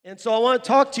And so I want to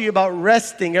talk to you about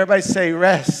resting. Everybody say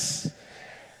rest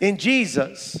in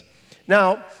Jesus.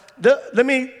 Now, let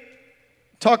me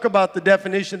talk about the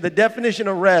definition. The definition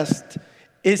of rest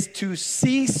is to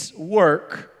cease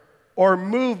work or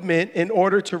movement in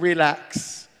order to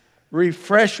relax,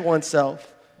 refresh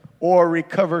oneself, or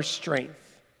recover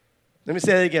strength. Let me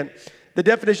say that again. The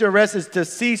definition of rest is to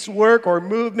cease work or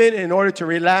movement in order to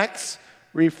relax,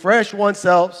 refresh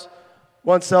oneself,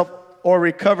 or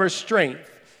recover strength.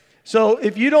 So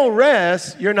if you don't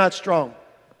rest, you're not strong.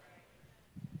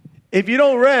 If you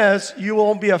don't rest, you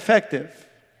won't be effective.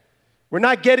 We're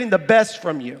not getting the best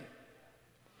from you.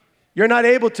 You're not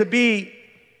able to be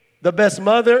the best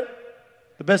mother,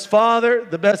 the best father,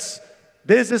 the best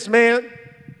businessman,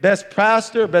 best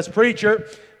pastor, best preacher.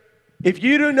 If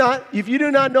you do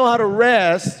not know how to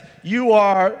rest, you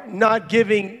are not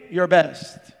giving your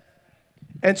best.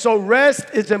 And so rest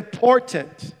is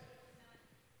important.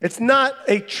 It's not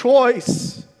a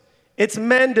choice. It's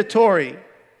mandatory.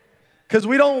 Because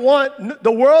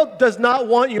the world does not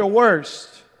want your worst.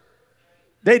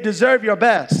 They deserve your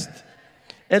best.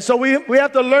 And so we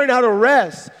have to learn how to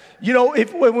rest. You know,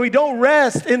 when we don't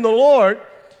rest in the Lord,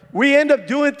 we end up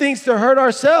doing things to hurt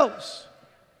ourselves.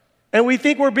 And we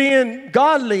think we're being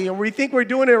godly and we think we're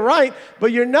doing it right,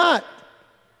 but you're not.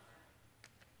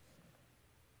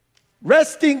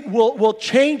 Resting will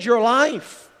change your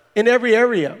life in every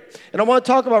area. And I want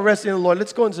to talk about resting in the Lord.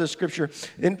 Let's go into the scripture.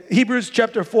 In Hebrews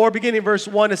chapter 4, beginning verse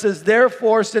 1, it says,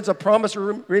 "Therefore, since a promise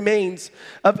remains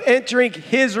of entering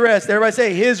his rest," everybody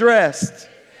say, his rest.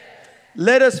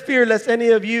 "Let us fear lest any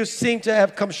of you seem to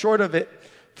have come short of it.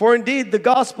 For indeed the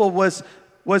gospel was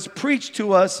preached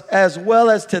to us as well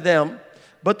as to them,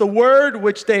 but the word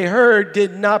which they heard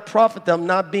did not profit them,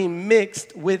 not being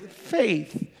mixed with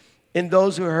faith in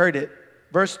those who heard it."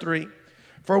 Verse 3,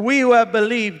 "For we who have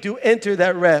believed do enter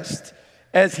that rest,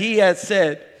 as he has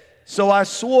said, so I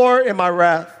swore in my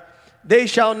wrath, they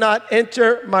shall not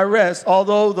enter my rest,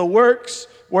 although the works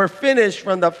were finished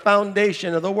from the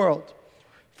foundation of the world.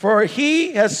 For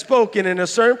he has spoken in a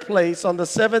certain place on the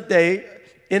seventh day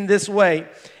in this way,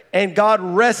 and God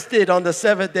rested on the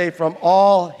seventh day from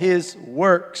all his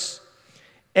works.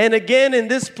 And again in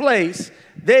this place,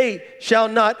 they shall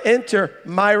not enter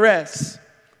my rest.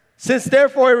 Since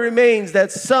therefore it remains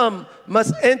that some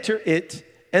must enter it,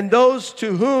 and those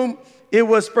to whom it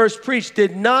was first preached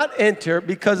did not enter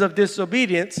because of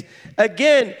disobedience,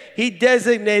 again he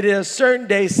designated a certain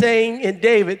day, saying in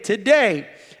David, today,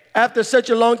 after such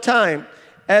a long time,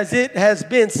 as it has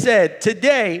been said,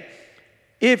 today,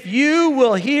 if you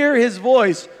will hear his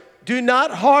voice, do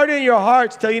not harden your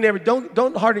hearts." Tell your neighbor,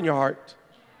 don't harden your heart.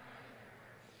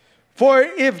 "For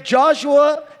if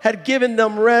Joshua had given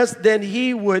them rest, then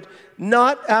he would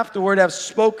not afterward have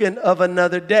spoken of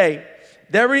another day.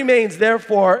 There remains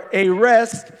therefore a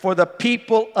rest for the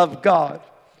people of God.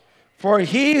 For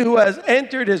he who has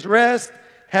entered his rest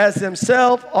has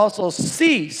himself also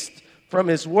ceased from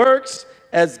his works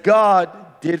as God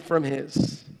did from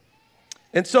his."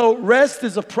 And so rest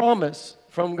is a promise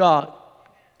from God.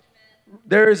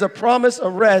 There is a promise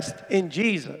of rest in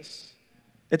Jesus.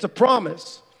 It's a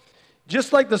promise.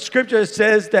 Just like the scripture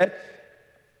says that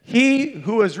he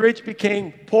who is rich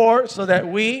became poor so that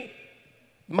we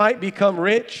might become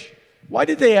rich. Why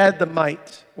did they add the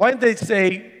might? Why did they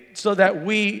say so that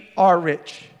we are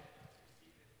rich?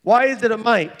 Why is it a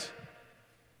might?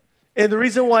 And the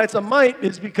reason why it's a might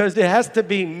is because it has to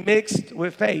be mixed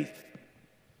with faith.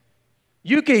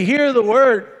 You can hear the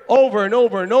word over and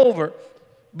over and over,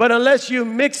 but unless you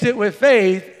mix it with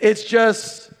faith, it's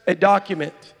just a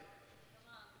document.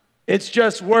 It's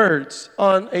just words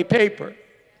on a paper.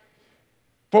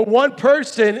 For one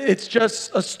person, it's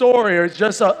just a story or it's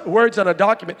just words on a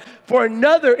document. For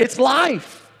another, it's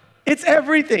life. It's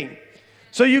everything.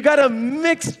 So you got to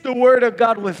mix the word of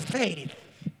God with faith.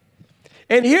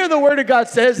 And here the word of God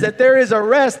says that there is a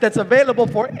rest that's available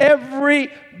for every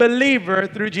believer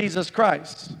through Jesus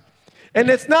Christ. And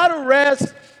it's not a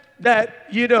rest that,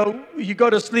 you go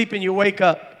to sleep and you wake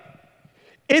up.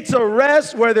 It's a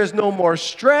rest where there's no more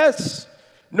stress,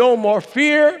 no more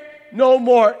fear, no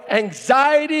more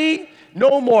anxiety,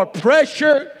 no more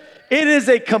pressure. It is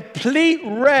a complete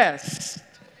rest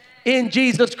in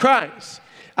Jesus Christ.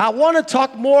 I want to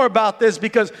talk more about this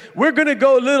because we're going to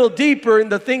go a little deeper in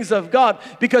the things of God,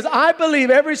 because I believe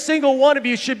every single one of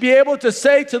you should be able to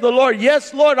say to the Lord,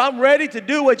 yes, Lord, I'm ready to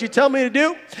do what you tell me to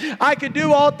do. I can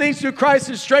do all things through Christ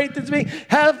who strengthens me.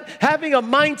 Having a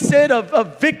mindset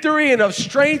of victory and of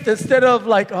strength instead of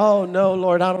like, oh, no,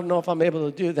 Lord, I don't know if I'm able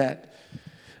to do that.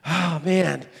 Oh,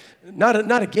 man,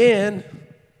 not again.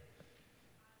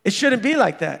 It shouldn't be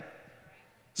like that.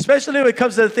 Especially when it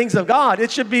comes to the things of God. It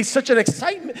should be such an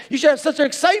excitement. You should have such an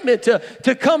excitement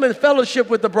to come and fellowship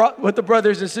with the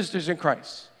brothers and sisters in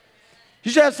Christ.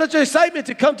 You should have such an excitement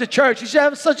to come to church. You should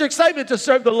have such excitement to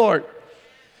serve the Lord.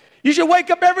 You should wake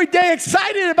up every day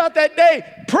excited about that day.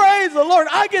 Praise the Lord.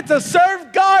 I get to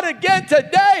serve God again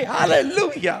today.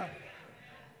 Hallelujah.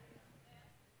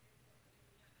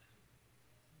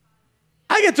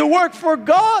 I get to work for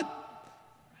God.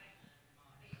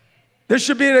 There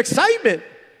should be an excitement.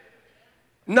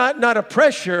 Not a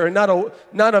pressure, not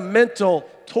a mental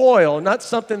toil, not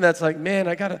something that's like, man,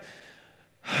 I gotta,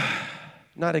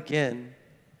 not again.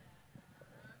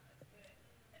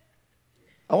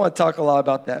 I want to talk a lot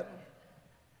about that.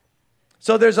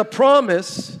 So there's a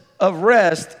promise of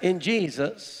rest in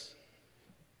Jesus,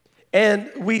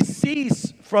 and we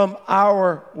cease from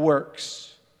our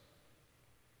works.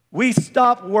 We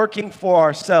stop working for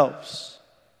ourselves.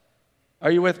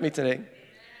 Are you with me today?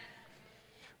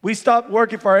 We stop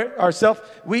working for ourselves.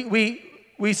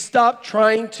 We stop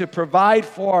trying to provide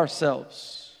for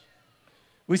ourselves.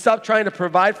 We stop trying to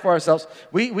provide for ourselves.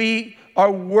 We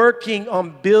are working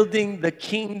on building the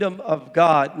kingdom of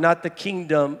God, not the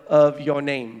kingdom of your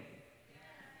name.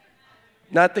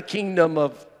 Not the kingdom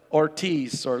of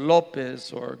Ortiz or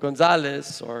Lopez or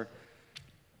Gonzalez or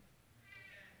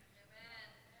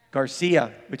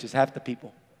Garcia, which is half the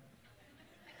people.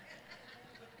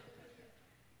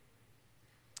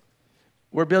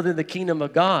 We're building the kingdom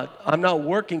of God. I'm not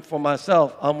working for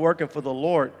myself. I'm working for the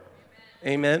Lord.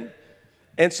 Amen.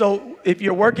 And so if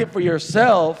you're working for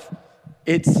yourself,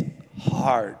 it's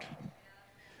hard.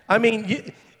 I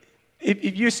mean,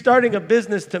 if you're starting a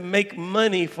business to make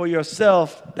money for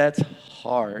yourself, that's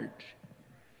hard.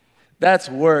 That's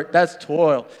work. That's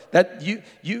toil. That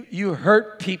you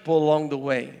hurt people along the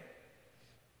way.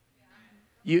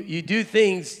 You do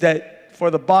things that for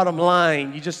the bottom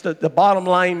line, the bottom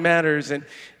line matters,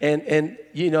 and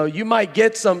you know, you might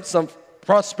get some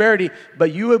prosperity,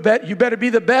 but you better be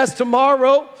the best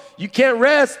tomorrow. You can't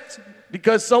rest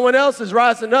because someone else is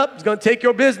rising up, is going to take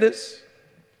your business,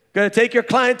 going to take your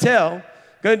clientele,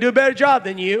 going to do a better job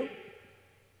than you,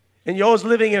 and you're always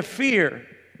living in fear.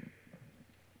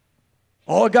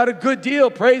 Oh, I got a good deal.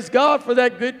 Praise God for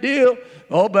that good deal.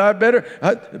 Oh, but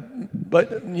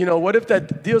you know, what if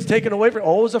that deal's taken away from you?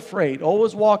 Always afraid,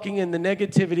 always walking in the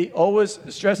negativity, always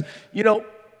stressed. You know,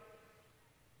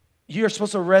 you're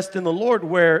supposed to rest in the Lord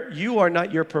where you are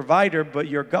not your provider, but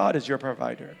your God is your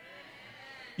provider.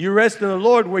 You rest in the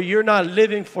Lord where you're not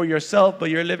living for yourself, but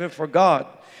you're living for God.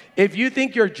 If you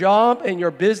think your job and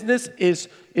your business is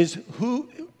who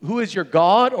is your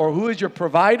God or who is your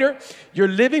provider, you're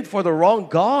living for the wrong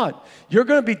God. You're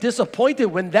going to be disappointed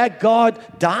when that God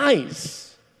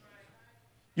dies.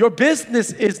 Your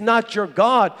business is not your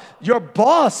God. Your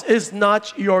boss is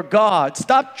not your God.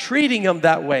 Stop treating him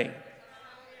that way.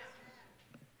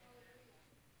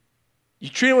 You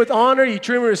treat him with honor, you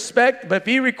treat him with respect, but if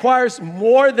he requires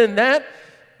more than that,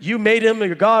 you made him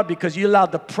your God because you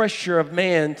allowed the pressure of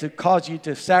man to cause you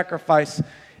to sacrifice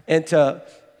and to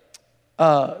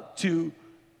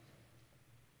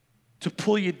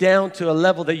pull you down to a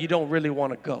level that you don't really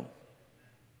want to go.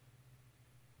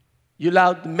 You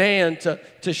allowed man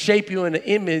to shape you in an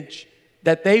image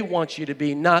that they want you to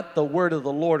be, not the word of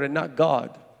the Lord and not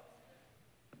God.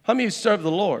 How many of you serve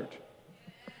the Lord?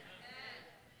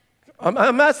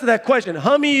 I'm asking that question.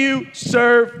 How many of you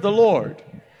serve the Lord?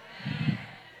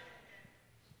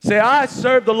 Say, I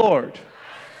serve the Lord.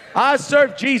 I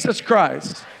serve Jesus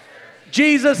Christ.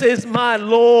 Jesus is my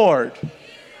Lord.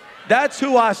 That's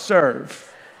who I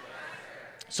serve.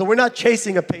 So we're not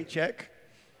chasing a paycheck.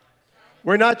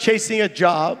 We're not chasing a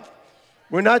job.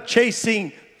 We're not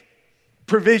chasing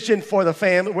provision for the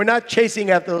family. We're not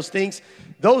chasing after those things.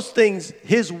 Those things,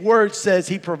 his word says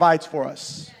he provides for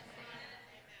us.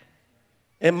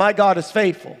 And my God is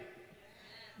faithful.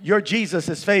 Your Jesus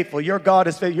is faithful. Your God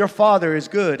is faithful. Your Father is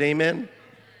good. Amen.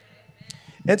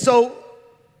 And so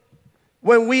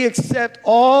when we accept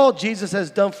all Jesus has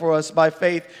done for us by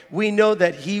faith, we know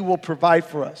that he will provide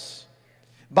for us.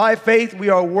 By faith, we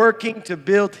are working to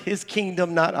build his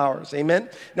kingdom, not ours. Amen.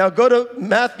 Now go to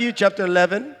Matthew chapter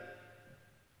 11.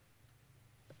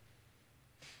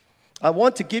 I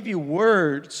want to give you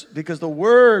words because the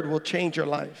word will change your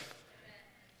life.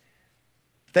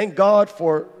 Thank God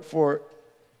for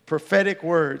prophetic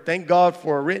word. Thank God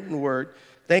for a written word.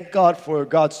 Thank God for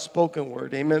God's spoken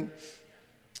word. Amen.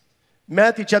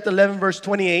 Matthew chapter 11, verse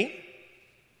 28.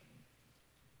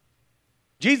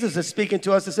 Jesus is speaking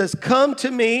to us. It says, come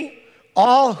to me,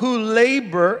 all who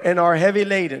labor and are heavy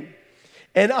laden,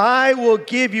 and I will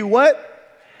give you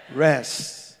what?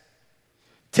 Rest.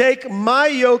 Take my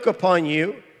yoke upon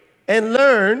you and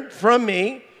learn from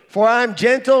me, for I am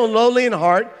gentle and lowly in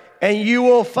heart, and you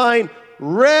will find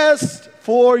rest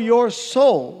for your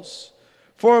souls.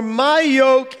 For my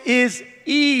yoke is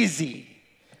easy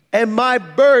and my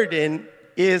burden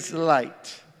is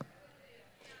light.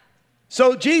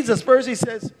 So Jesus, first he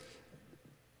says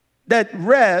that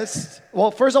rest,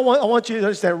 well, first I want you to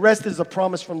understand rest is a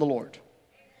promise from the Lord.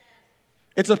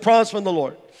 It's a promise from the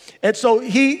Lord. And so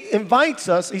he invites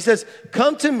us, he says,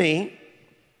 come to me.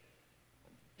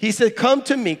 He said, come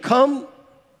to me, come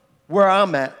where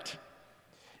I'm at.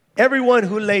 Everyone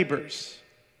who labors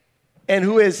and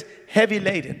who is heavy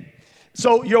laden.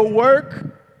 So your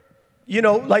work, you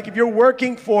know, like if you're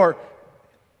working for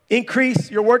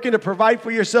increase, you're working to provide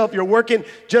for yourself, you're working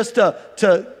just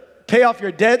to pay off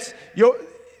your debts,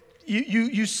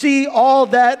 you see all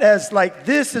that as like,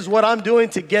 this is what I'm doing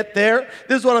to get there.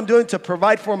 This is what I'm doing to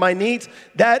provide for my needs.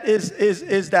 That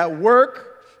is that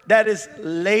work, that is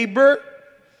labor,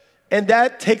 and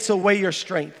that takes away your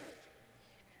strength.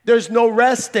 There's no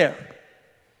rest there.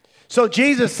 So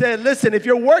Jesus said, listen, if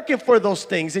you're working for those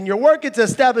things and you're working to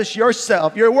establish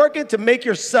yourself, you're working to make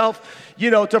yourself,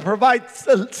 you know, to provide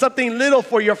something little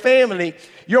for your family,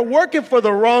 you're working for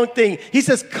the wrong thing. He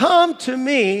says, come to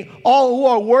me, all who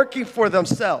are working for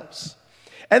themselves.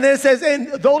 And then it says,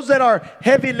 and those that are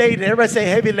heavy laden, everybody say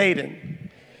heavy laden.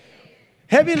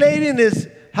 Heavy laden is,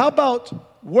 how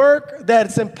about work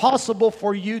that's impossible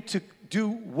for you to do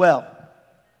well?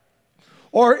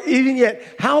 Or even yet,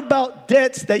 how about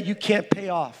debts that you can't pay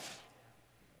off?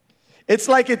 It's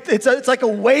like it's like a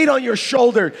weight on your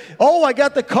shoulder. Oh, I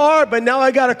got the car, but now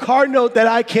I got a car note that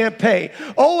I can't pay.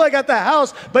 Oh, I got the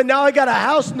house, but now I got a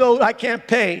house note I can't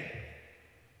pay.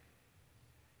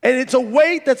 And it's a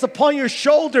weight that's upon your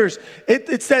shoulders.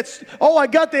 It's that, oh, I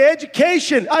got the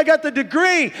education, I got the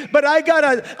degree, but I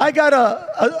got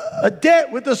a debt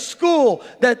with the school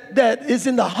that is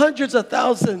in the hundreds of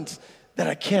thousands that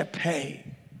I can't pay.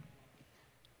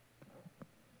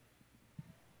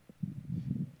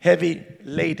 Heavy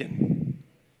laden.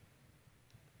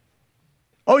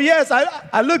 Oh yes,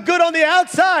 I look good on the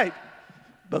outside,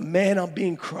 but man, I'm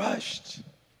being crushed.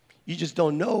 You just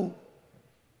don't know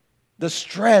the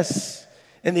stress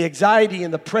and the anxiety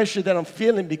and the pressure that I'm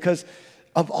feeling because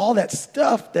of all that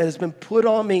stuff that has been put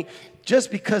on me just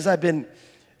because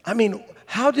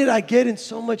how did I get in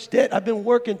so much debt? I've been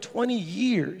working 20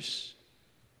 years.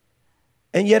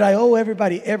 And yet I owe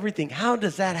everybody everything. How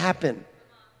does that happen?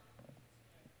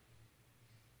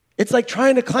 It's like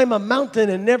trying to climb a mountain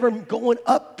and never going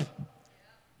up.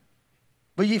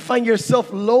 But you find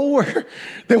yourself lower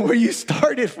than where you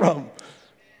started from.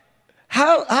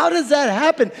 How does that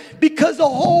happen? Because the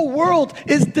whole world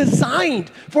is designed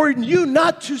for you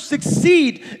not to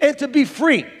succeed and to be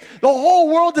free. The whole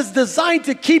world is designed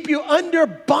to keep you under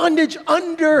bondage,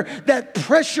 under that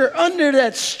pressure, under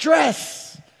that stress.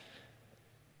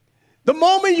 The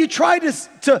moment you try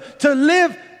to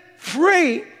live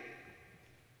free,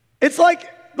 it's like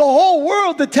the whole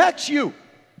world attacks you.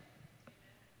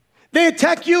 They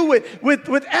attack you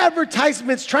with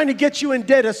advertisements trying to get you in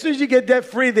debt. As soon as you get debt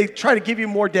free, they try to give you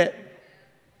more debt.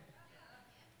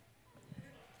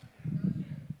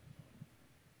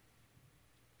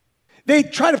 They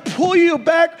try to pull you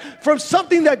back from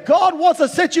something that God wants to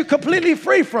set you completely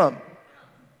free from.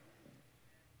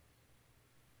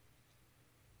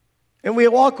 And we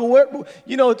walk away,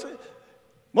 you know,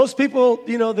 most people,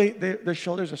 you know, their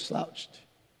shoulders are slouched.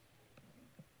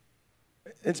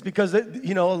 It's because, a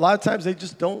lot of times they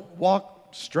just don't walk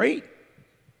straight.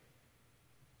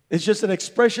 It's just an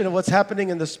expression of what's happening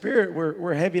in the spirit.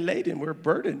 We're heavy laden, we're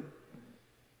burdened.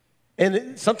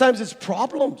 And sometimes it's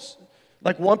problems,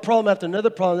 like one problem after another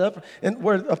problem, and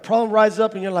where a problem rises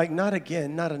up and you're like, not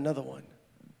again, not another one.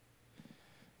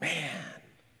 Man,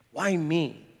 why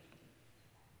me?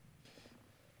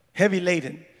 Heavy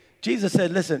laden. Jesus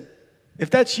said, listen, if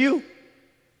that's you,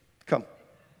 come.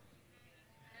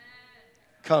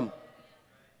 Come.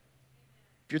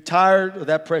 If you're tired of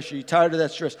that pressure, you're tired of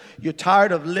that stress, you're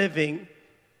tired of living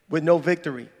with no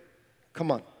victory,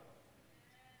 come on.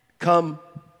 Come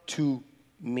to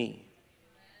me.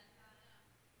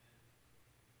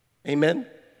 Amen?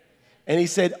 And he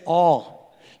said,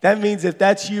 all. That means if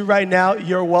that's you right now,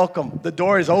 you're welcome. The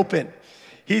door is open.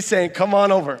 He's saying, come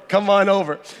on over, come on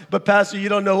over. But Pastor, you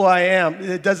don't know who I am.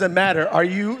 It doesn't matter.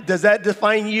 Does that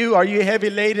define you? Are you heavy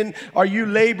laden? Are you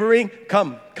laboring?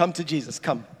 Come to Jesus,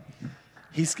 come.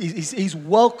 He's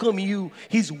welcoming you.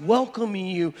 He's welcoming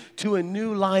you to a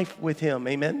new life with him.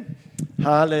 Amen?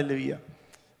 Hallelujah.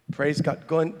 Praise God.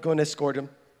 Go and escort him.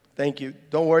 Thank you.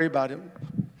 Don't worry about him.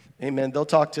 Amen. They'll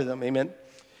talk to them. Amen.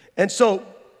 And so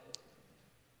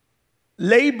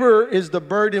Labor is the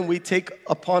burden we take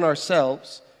upon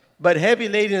ourselves, but heavy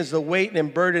laden is the weight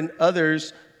and burden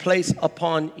others place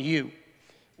upon you.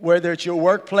 Whether it's your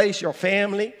workplace, your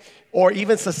family, or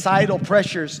even societal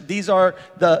pressures, these are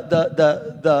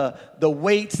the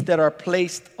weights that are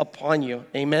placed upon you.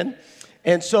 Amen?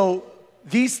 And so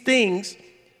these things,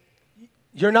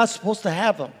 you're not supposed to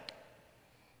have them.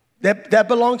 That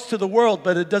belongs to the world,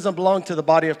 but it doesn't belong to the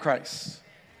body of Christ.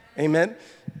 Amen?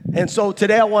 And so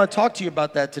today I want to talk to you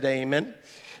about that today. Amen?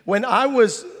 When I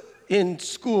was in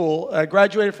school, I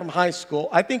graduated from high school.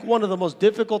 I think one of the most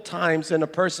difficult times in a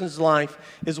person's life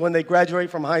is when they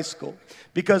graduate from high school.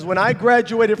 Because when I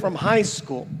graduated from high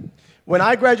school,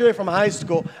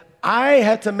 I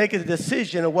had to make a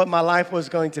decision of what my life was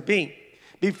going to be.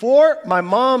 Before, my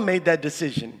mom made that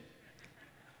decision.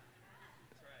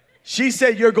 She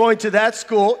said, you're going to that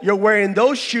school, you're wearing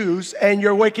those shoes, and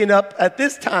you're waking up at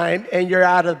this time, and you're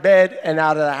out of bed and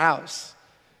out of the house.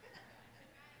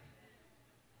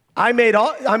 She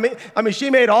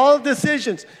made all the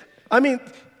decisions.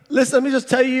 Listen, let me just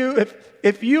tell you,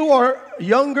 if you are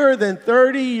younger than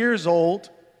 30 years old,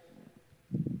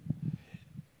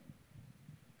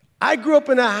 I grew up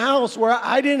in a house where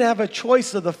I didn't have a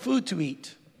choice of the food to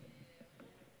eat.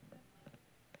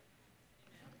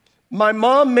 My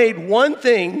mom made one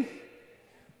thing,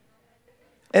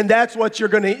 and that's what you're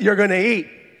gonna eat.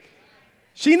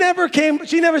 She never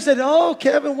said, oh,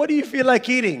 Kevin, what do you feel like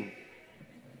eating?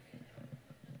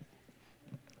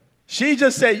 She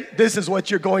just said, this is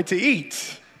what you're going to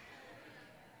eat.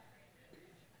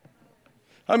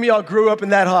 How many of y'all grew up in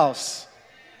that house?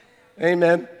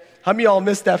 Amen. How many of y'all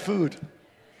missed that food?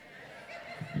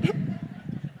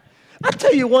 I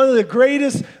tell you, one of the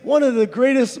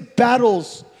greatest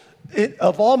battles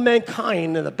of all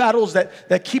mankind, and the battles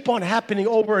that keep on happening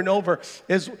over and over,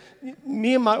 is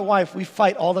me and my wife, we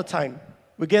fight all the time.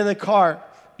 We get in the car,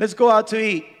 let's go out to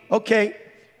eat. Okay.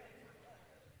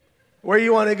 Where do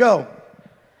you want to go?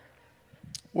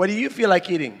 What do you feel like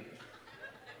eating?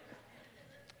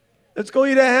 Let's go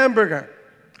eat a hamburger.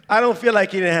 I don't feel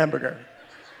like eating a hamburger.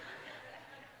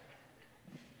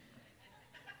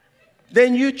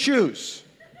 Then you choose.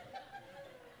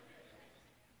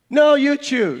 No, you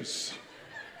choose.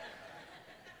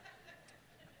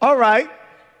 All right,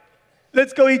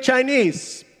 let's go eat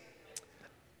Chinese.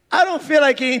 I don't feel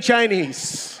like eating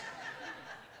Chinese.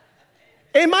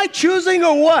 Am I choosing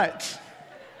or what?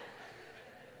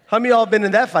 How many of y'all been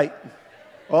in that fight?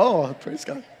 Oh, praise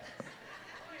God.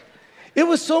 It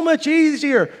was so much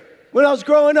easier when I was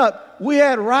growing up. We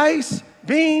had rice,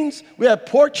 beans, we had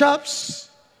pork chops,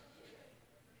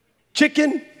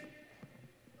 chicken,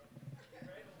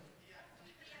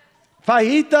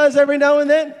 fajitas every now and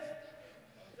then,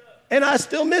 and I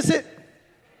still miss it.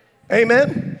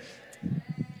 Amen.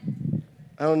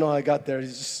 I don't know how I got there. I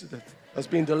was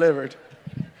being delivered.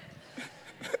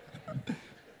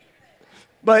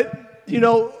 But,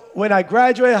 when I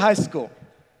graduated high school,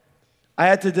 I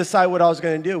had to decide what I was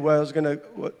going to do, if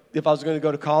I was going to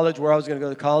go to college, where I was going to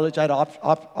go to college. I had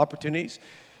opportunities.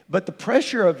 But the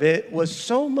pressure of it was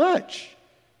so much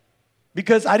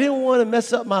because I didn't want to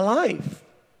mess up my life.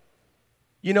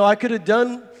 I could have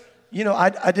done,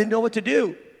 I didn't know what to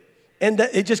do. And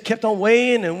it just kept on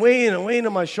weighing and weighing and weighing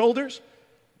on my shoulders.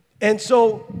 And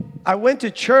so I went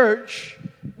to church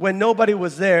when nobody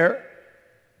was there.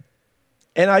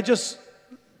 And I just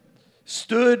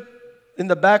stood in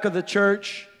the back of the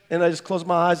church, and I just closed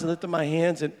my eyes and lifted my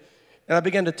hands, and I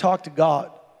began to talk to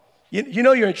God. You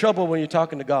know you're in trouble when you're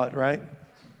talking to God, right?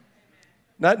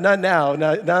 Not now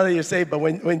that you're saved, but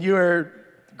when you were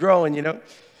growing,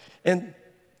 And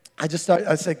I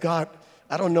said, God,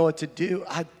 I don't know what to do.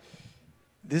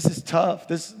 This is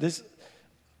tough.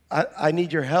 I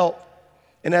need your help.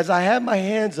 And as I had my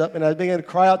hands up and I began to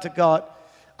cry out to God,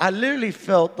 I literally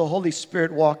felt the Holy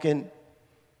Spirit walk in,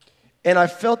 and I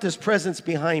felt His presence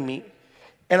behind me,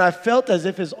 and I felt as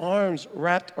if His arms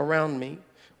wrapped around me,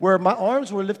 where my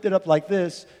arms were lifted up like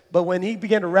this, but when He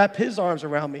began to wrap His arms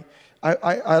around me,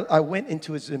 I went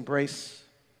into His embrace.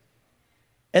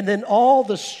 And then all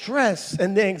the stress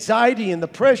and the anxiety and the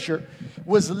pressure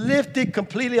was lifted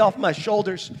completely off my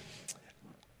shoulders.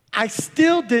 I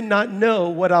still did not know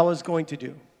what I was going to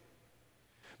do.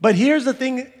 But here's the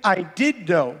thing I did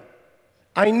know.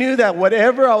 I knew that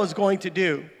whatever I was going to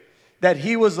do, that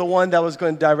He was the one that was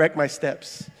going to direct my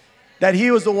steps. That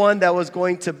He was the one that was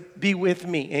going to be with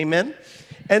me. Amen?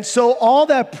 And so all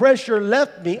that pressure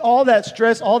left me, all that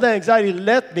stress, all that anxiety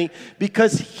left me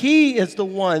because He is the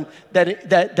one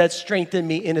that strengthened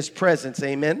me in His presence.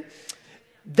 Amen?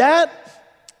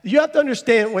 You have to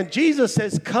understand, when Jesus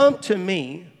says, come to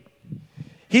me,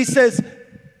 He says,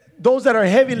 those that are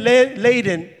heavy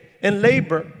laden and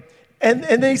labor. And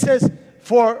then he says,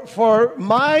 for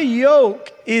my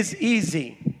yoke is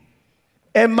easy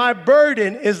and my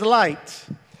burden is light.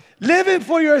 Living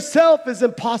for yourself is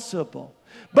impossible.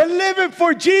 But living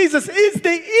for Jesus is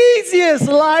the easiest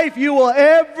life you will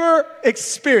ever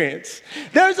experience.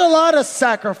 There's a lot of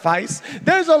sacrifice.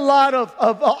 There's a lot of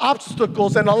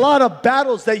obstacles and a lot of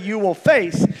battles that you will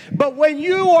face. But when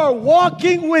you are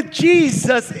walking with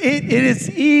Jesus, it is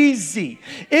easy.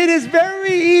 It is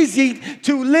very easy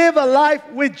to live a life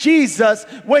with Jesus.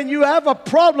 When you have a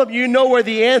problem, you know where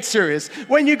the answer is.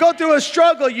 When you go through a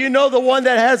struggle, you know the one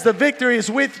that has the victory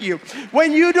is with you.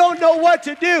 When you don't know what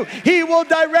to do, He will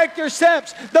direct your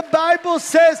steps. The Bible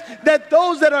says that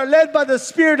those that are led by the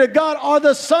Spirit of God are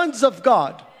the sons of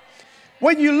God.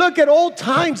 When you look at old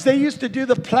times, they used to do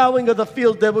the plowing of the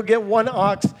field. They would get one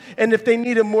ox, and if they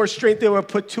needed more strength, they would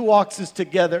put two oxes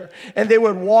together, and they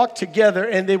would walk together,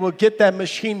 and they would get that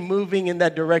machine moving in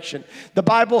that direction. The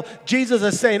Bible, Jesus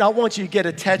is saying, I want you to get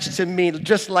attached to me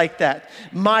just like that.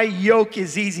 My yoke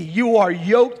is easy. You are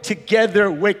yoked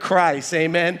together with Christ,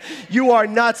 amen? You are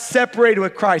not separated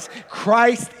with Christ.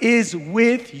 Christ is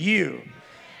with you.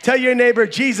 Tell your neighbor,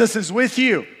 Jesus is with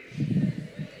you.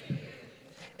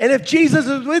 And if Jesus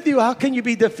is with you, how can you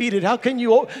be defeated? How can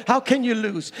you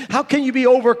lose? How can you be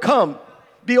overcome?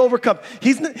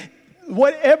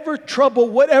 Whatever trouble,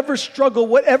 whatever struggle,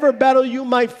 whatever battle you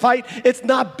might fight, it's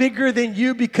not bigger than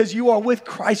you because you are with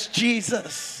Christ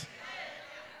Jesus.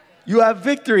 You have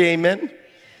victory, amen.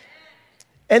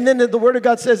 And then the Word of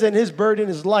God says, and His burden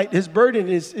is light. His burden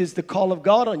is the call of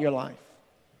God on your life.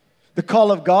 The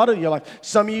call of God in your life.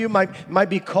 Some of you might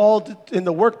be called in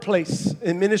the workplace,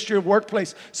 in ministry of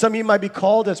workplace. Some of you might be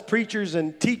called as preachers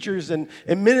and teachers and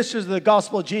ministers of the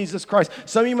gospel of Jesus Christ.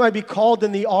 Some of you might be called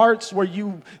in the arts where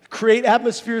you create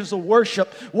atmospheres of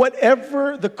worship.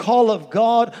 Whatever the call of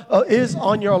God is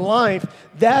on your life,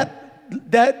 that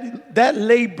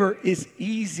labor is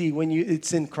easy when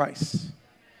it's in Christ.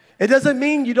 It doesn't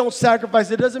mean you don't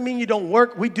sacrifice. It doesn't mean you don't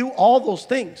work. We do all those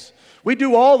things. We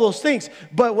do all those things,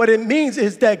 but what it means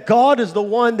is that God is the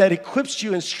one that equips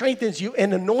you and strengthens you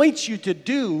and anoints you to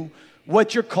do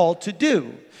what you're called to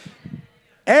do.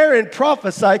 Aaron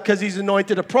prophesied because he's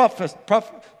anointed a prophet,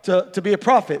 to be a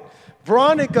prophet.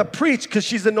 Veronica preached because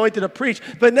she's anointed to preach.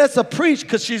 Vanessa preached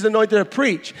because she's anointed to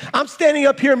preach. I'm standing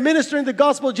up here ministering the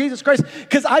gospel of Jesus Christ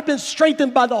because I've been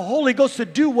strengthened by the Holy Ghost to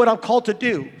do what I'm called to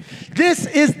do. This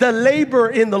is the labor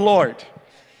in the Lord.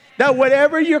 That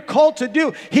whatever you're called to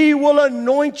do, He will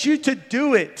anoint you to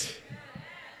do it.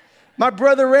 My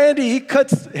brother Randy, he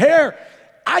cuts hair.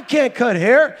 I can't cut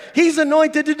hair. He's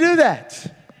anointed to do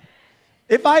that.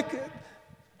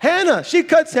 Hannah, she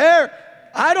cuts hair.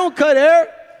 I don't cut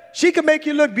hair. She can make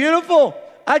you look beautiful.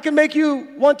 I can make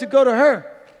you want to go to her.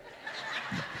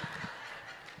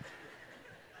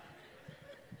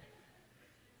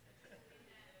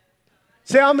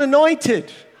 Say, I'm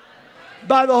anointed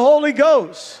by the Holy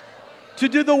Ghost to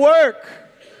do the work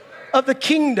of the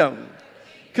kingdom.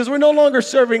 Because we're no longer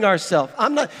serving ourselves.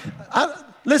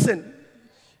 Listen,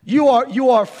 you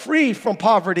are free from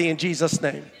poverty in Jesus'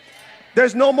 name.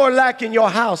 There's no more lack in your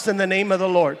house in the name of the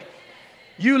Lord.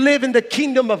 You live in the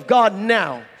kingdom of God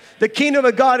now. The kingdom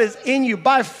of God is in you.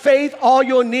 By faith, all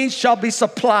your needs shall be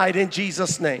supplied in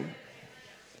Jesus' name.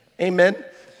 Amen.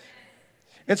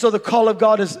 And so the call of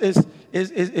God is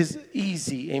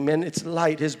easy. Amen. It's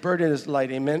light. His burden is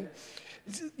light. Amen.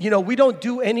 You know, we don't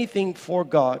do anything for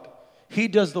God. He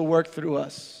does the work through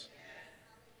us.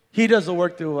 He does the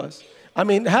work through us. I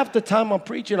mean, half the time I'm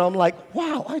preaching, I'm like,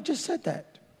 wow, I just said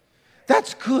that.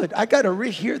 That's good. I got to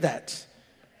rehear that.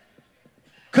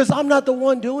 Because I'm not the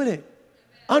one doing it.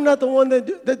 I'm not the one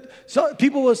that some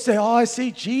people will say, oh, I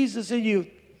see Jesus in you.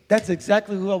 That's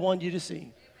exactly who I want you to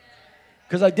see.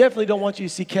 Because I definitely don't want you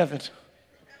to see Kevin.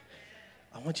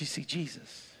 I want you to see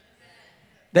Jesus.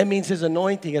 That means His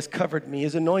anointing has covered me.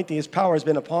 His anointing, His power has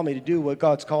been upon me to do what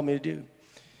God's called me to do.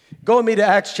 Go with me to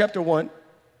Acts chapter 1.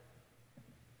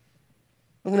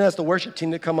 I'm going to ask the worship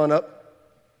team to come on up.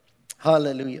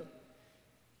 Hallelujah.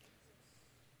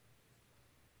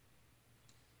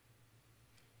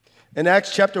 In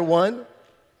Acts chapter 1,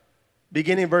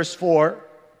 beginning verse 4,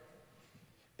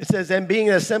 it says, and being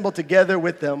assembled together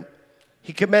with them,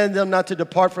 He commanded them not to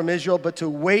depart from Israel, but to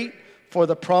wait for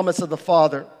the promise of the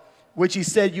Father, which He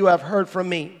said, you have heard from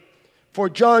me. For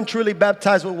John truly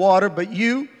baptized with water, but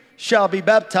you shall be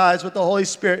baptized with the Holy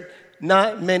Spirit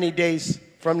not many days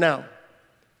from now.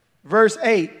 Verse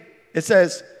 8, it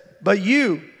says, but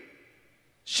you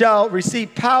shall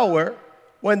receive power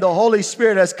when the Holy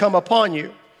Spirit has come upon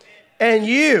you. And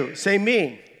you, say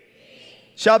me,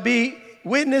 shall be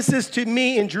witnesses to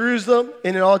me in Jerusalem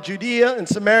and in all Judea and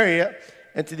Samaria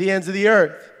and to the ends of the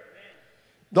earth.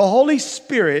 The Holy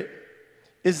Spirit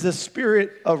is the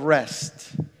spirit of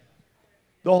rest.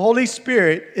 The Holy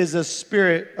Spirit is a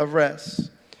spirit of rest.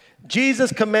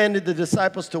 Jesus commanded the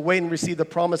disciples to wait and receive the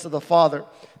promise of the Father,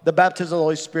 the baptism of the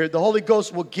Holy Spirit. The Holy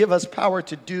Ghost will give us power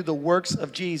to do the works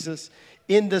of Jesus.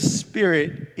 In the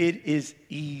Spirit, it is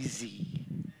easy.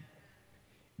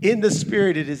 In the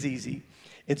Spirit, it is easy.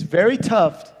 It's very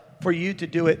tough for you to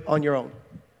do it on your own.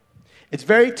 It's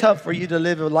very tough for you to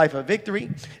live a life of victory.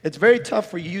 It's very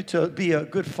tough for you to be a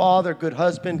good father, good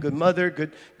husband, good mother,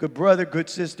 good brother, good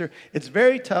sister. It's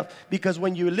very tough because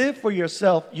when you live for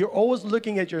yourself, you're always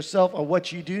looking at yourself on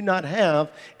what you do not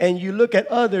have, and you look at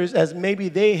others as maybe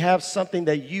they have something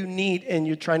that you need and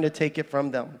you're trying to take it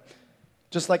from them.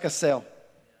 Just like a sale.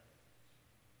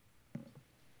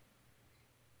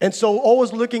 And so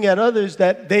always looking at others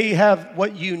that they have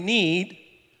what you need,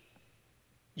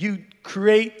 you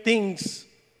create things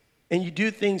and you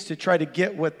do things to try to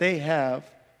get what they have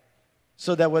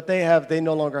so that what they have, they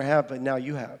no longer have, but now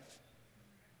you have.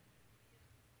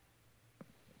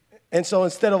 And so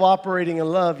instead of operating in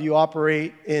love, you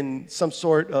operate in some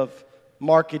sort of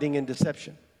marketing and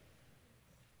deception.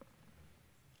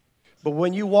 But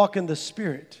when you walk in the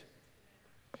Spirit,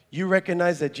 you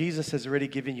recognize that Jesus has already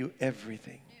given you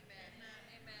everything.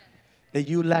 That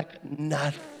you lack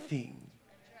nothing.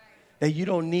 That you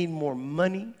don't need more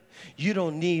money. You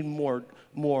don't need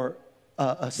more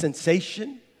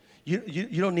sensation.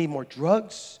 You don't need more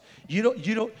drugs. You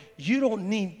don't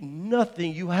need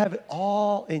nothing. You have it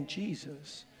all in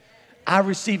Jesus. I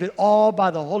receive it all by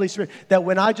the Holy Spirit. That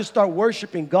when I just start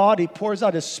worshiping God, He pours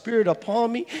out His Spirit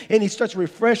upon me and He starts to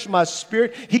refresh my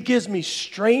spirit. He gives me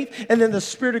strength, and then the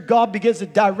Spirit of God begins to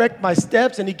direct my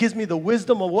steps, and He gives me the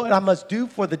wisdom of what I must do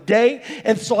for the day.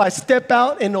 And so I step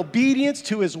out in obedience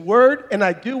to His word, and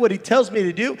I do what He tells me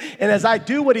to do. And as I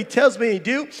do what He tells me to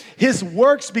do, His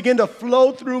works begin to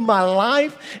flow through my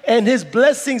life, and His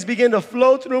blessings begin to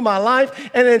flow through my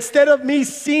life. And instead of me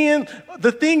seeing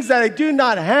the things that I do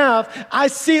not have, I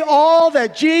see all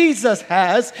that Jesus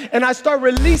has, and I start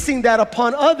releasing that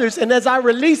upon others. And as I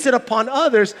release it upon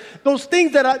others, those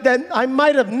things that I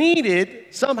might have needed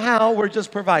somehow were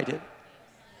just provided.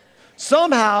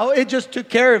 Somehow it just took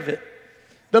care of it.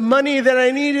 The money that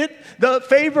I needed, the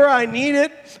favor I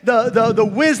needed,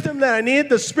 the wisdom that I needed,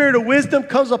 the spirit of wisdom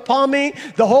comes upon me.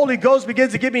 The Holy Ghost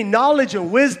begins to give me knowledge and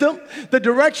wisdom. The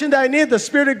direction that I need, the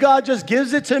Spirit of God just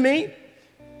gives it to me.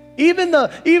 Even the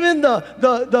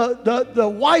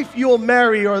wife you'll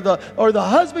marry or the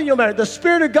husband you'll marry, the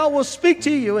Spirit of God will speak to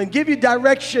you and give you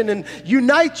direction and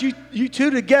unite you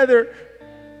two together.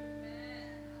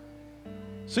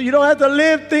 So you don't have to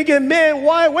live thinking, man,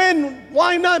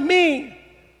 why not me?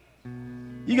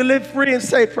 You can live free and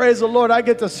say, praise the Lord, I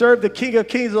get to serve the King of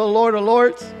Kings and the Lord of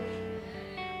Lords.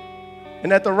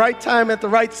 And at the right time, at the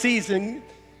right season,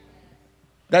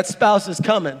 that spouse is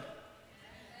coming.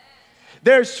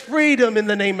 There's freedom in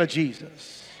the name of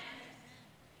Jesus.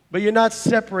 But you're not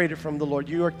separated from the Lord.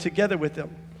 You are together with Him.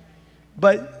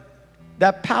 But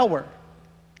that power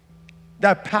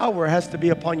has to be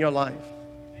upon your life.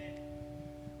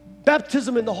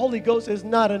 Baptism in the Holy Ghost is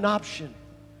not an option.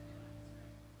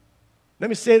 Let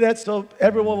me say that so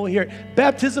everyone will hear it.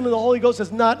 Baptism in the Holy Ghost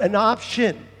is not an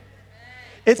option.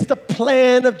 It's the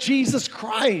plan of Jesus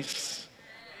Christ.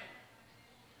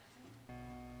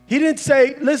 He didn't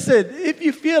say, listen, if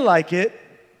you feel like it,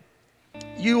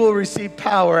 you will receive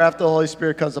power after the Holy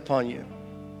Spirit comes upon you.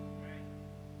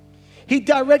 He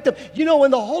directed. You know,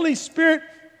 when the Holy Spirit,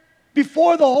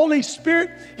 before the Holy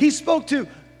Spirit, the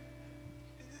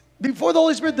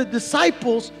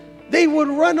disciples, they would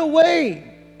run away.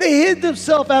 They hid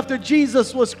themselves after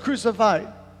Jesus was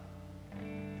crucified.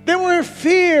 They were in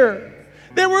fear.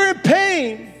 They were in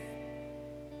pain.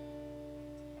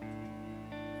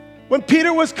 When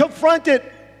Peter was confronted,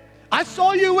 I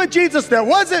saw you with Jesus. That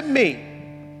wasn't me.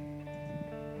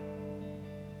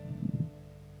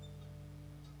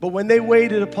 But when they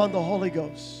waited upon the Holy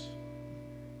Ghost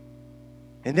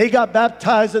and they got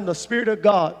baptized in the Spirit of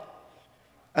God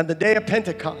on the day of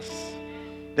Pentecost,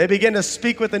 they began to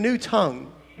speak with a new tongue,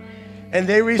 and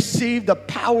they received the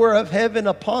power of heaven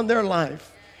upon their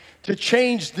life to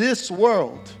change this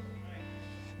world.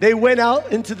 They went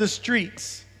out into the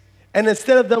streets. And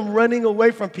instead of them running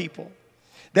away from people,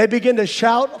 they began to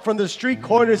shout from the street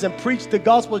corners and preach the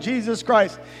gospel of Jesus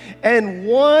Christ. And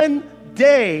one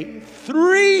day,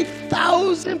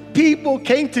 3,000 people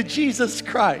came to Jesus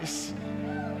Christ.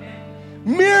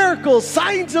 Miracles,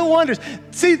 signs and wonders.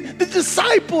 See, the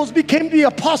disciples became the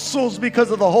apostles because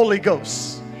of the Holy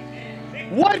Ghost.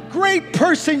 what great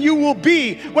person you will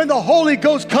be when the Holy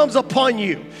Ghost comes upon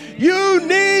you. You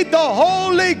need the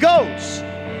Holy Ghost.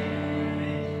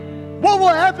 What will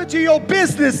happen to your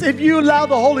business if you allow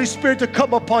the Holy Spirit to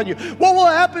come upon you? What will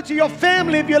happen to your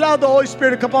family if you allow the Holy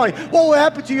Spirit to come upon you? What will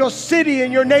happen to your city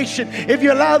and your nation if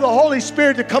you allow the Holy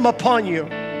Spirit to come upon you?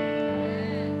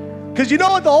 Because you know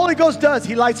what the Holy Ghost does?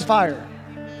 He lights fire.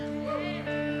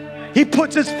 He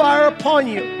puts his fire upon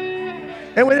you.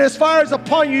 And when his fire is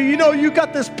upon you, you know you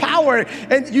got this power,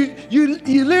 and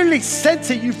you literally sense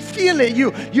it, you feel it,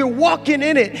 you're walking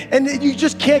in it, and you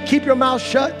just can't keep your mouth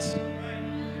shut.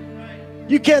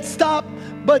 You can't stop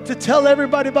but to tell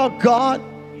everybody about God.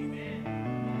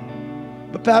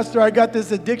 But Pastor, I got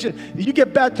this addiction. You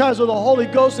get baptized with the Holy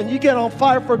Ghost and you get on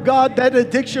fire for God, that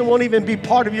addiction won't even be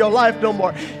part of your life no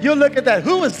more. You'll look at that.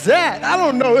 Who is that? I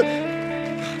don't know.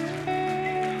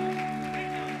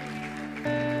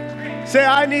 Say,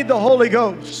 I need the Holy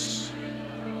Ghost.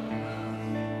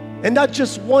 And not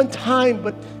just one time,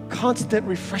 but constant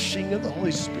refreshing of the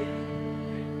Holy Spirit.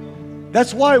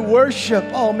 That's why worship,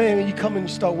 oh man, when you come and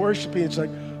you start worshiping, it's like,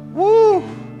 woo,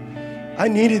 I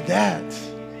needed that.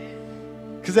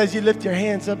 Because as you lift your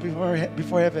hands up before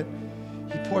heaven,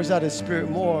 he pours out his Spirit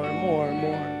more and more and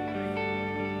more.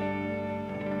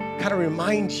 Kind of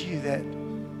reminds you that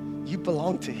you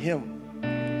belong to him.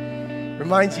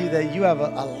 Reminds you that you have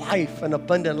a life, an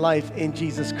abundant life in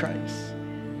Jesus Christ.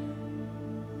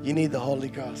 You need the Holy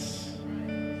Ghost.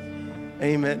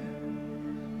 Amen.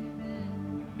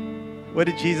 What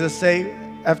did Jesus say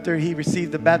after he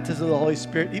received the baptism of the Holy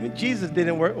Spirit? Even Jesus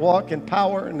didn't walk in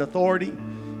power and authority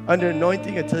under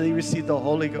anointing until he received the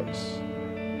Holy Ghost.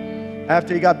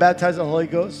 After he got baptized in the Holy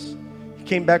Ghost, he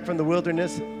came back from the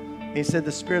wilderness and he said,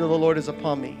 the Spirit of the Lord is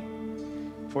upon me,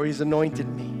 for he's anointed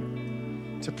me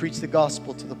to preach the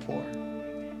gospel to the poor,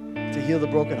 to heal the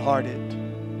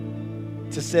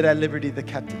brokenhearted, to set at liberty the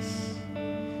captives,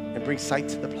 and bring sight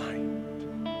to the blind.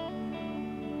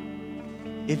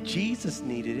 If Jesus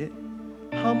needed it,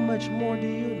 how much more do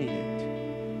you need it?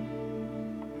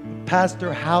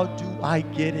 Pastor, how do I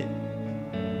get it?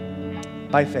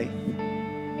 By faith.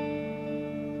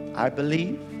 I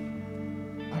believe,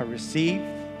 I receive,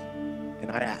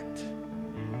 and I act.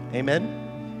 Amen?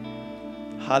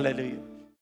 Hallelujah.